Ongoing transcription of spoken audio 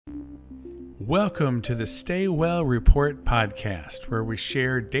Welcome to the Stay Well Report podcast, where we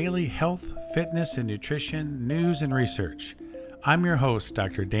share daily health, fitness, and nutrition news and research. I'm your host,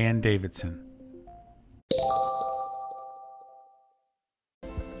 Dr. Dan Davidson.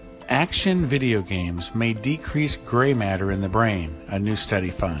 Action video games may decrease gray matter in the brain, a new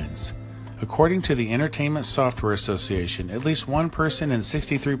study finds. According to the Entertainment Software Association, at least one person in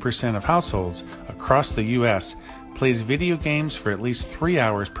 63% of households across the U.S. plays video games for at least 3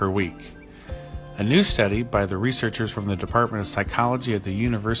 hours per week. A new study by the researchers from the Department of Psychology at the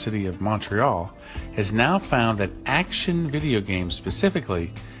University of Montreal has now found that action video games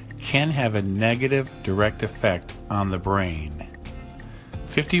specifically can have a negative direct effect on the brain.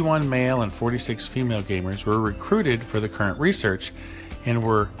 51 male and 46 female gamers were recruited for the current research and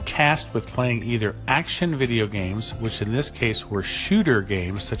were tasked with playing either action video games, which in this case were shooter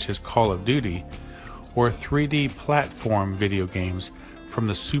games such as Call of Duty, or 3D platform video games from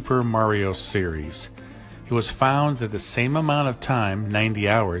the Super Mario series. It was found that the same amount of time, 90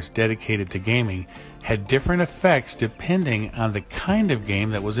 hours, dedicated to gaming had different effects depending on the kind of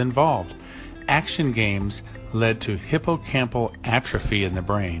game that was involved. Action games led to hippocampal atrophy in the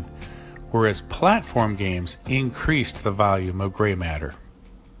brain, whereas platform games increased the volume of gray matter.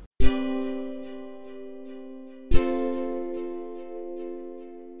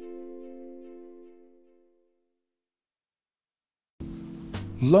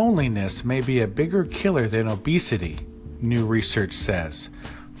 Loneliness may be a bigger killer than obesity, new research says.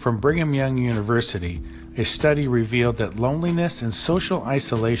 From Brigham Young University, a study revealed that loneliness and social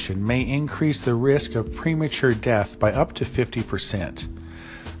isolation may increase the risk of premature death by up to 50%.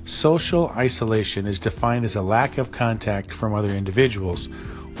 Social isolation is defined as a lack of contact from other individuals,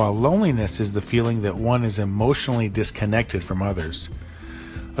 while loneliness is the feeling that one is emotionally disconnected from others.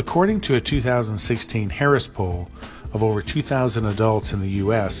 According to a 2016 Harris poll of over 2,000 adults in the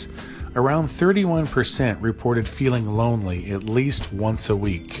U.S., around 31% reported feeling lonely at least once a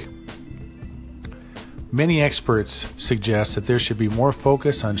week. Many experts suggest that there should be more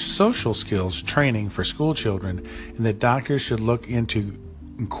focus on social skills training for school children and that doctors should look into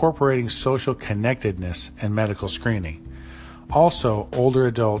incorporating social connectedness and medical screening. Also, older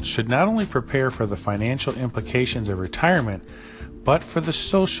adults should not only prepare for the financial implications of retirement, but for the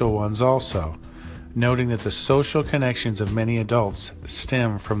social ones also, noting that the social connections of many adults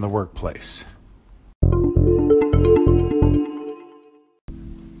stem from the workplace.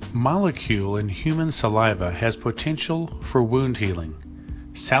 Molecule in human saliva has potential for wound healing.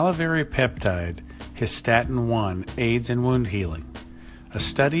 Salivary peptide Histatin-1 aids in wound healing. A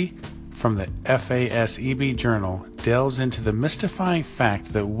study from the FASEB journal delves into the mystifying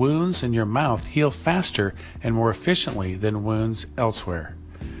fact that wounds in your mouth heal faster and more efficiently than wounds elsewhere.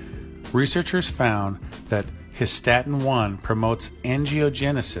 Researchers found that Histatin-1 promotes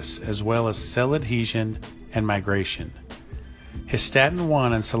angiogenesis as well as cell adhesion and migration.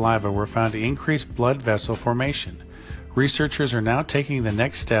 Histatin-1 in saliva were found to increase blood vessel formation. Researchers are now taking the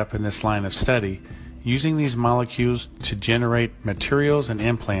next step in this line of study, using these molecules to generate materials and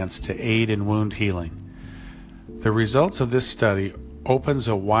implants to aid in wound healing. The results of this study opens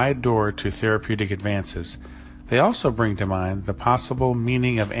a wide door to therapeutic advances. They also bring to mind the possible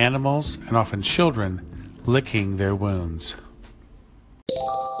meaning of animals, and often children, licking their wounds.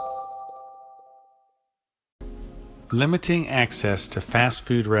 Limiting access to fast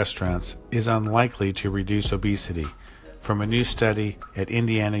food restaurants is unlikely to reduce obesity, from a new study at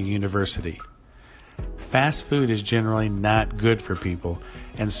Indiana University. Fast food is generally not good for people,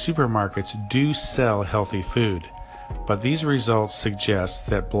 and supermarkets do sell healthy food. But these results suggest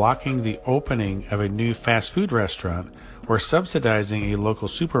that blocking the opening of a new fast food restaurant or subsidizing a local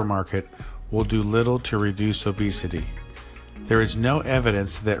supermarket will do little to reduce obesity. There is no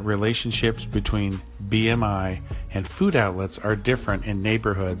evidence that relationships between BMI and food outlets are different in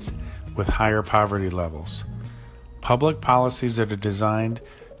neighborhoods with higher poverty levels. Public policies that are designed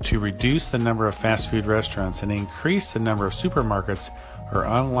to reduce the number of fast food restaurants and increase the number of supermarkets are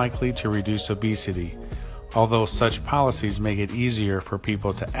unlikely to reduce obesity, although such policies make it easier for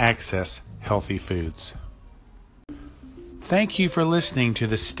people to access healthy foods. Thank you for listening to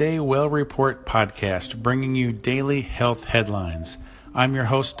the Stay Well Report podcast, bringing you daily health headlines. I'm your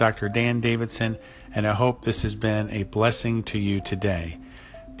host, Dr. Dan Davidson, and I hope this has been a blessing to you today.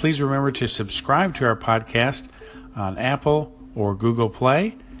 Please remember to subscribe to our podcast on Apple or Google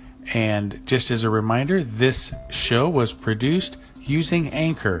Play. And just as a reminder, this show was produced using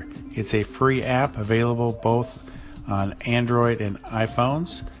Anchor. It's a free app available both on Android and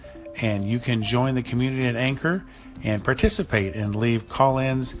iPhones. And you can join the community at Anchor and participate and leave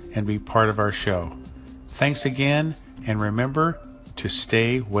call-ins and be part of our show. Thanks again, and remember to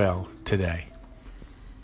stay well today.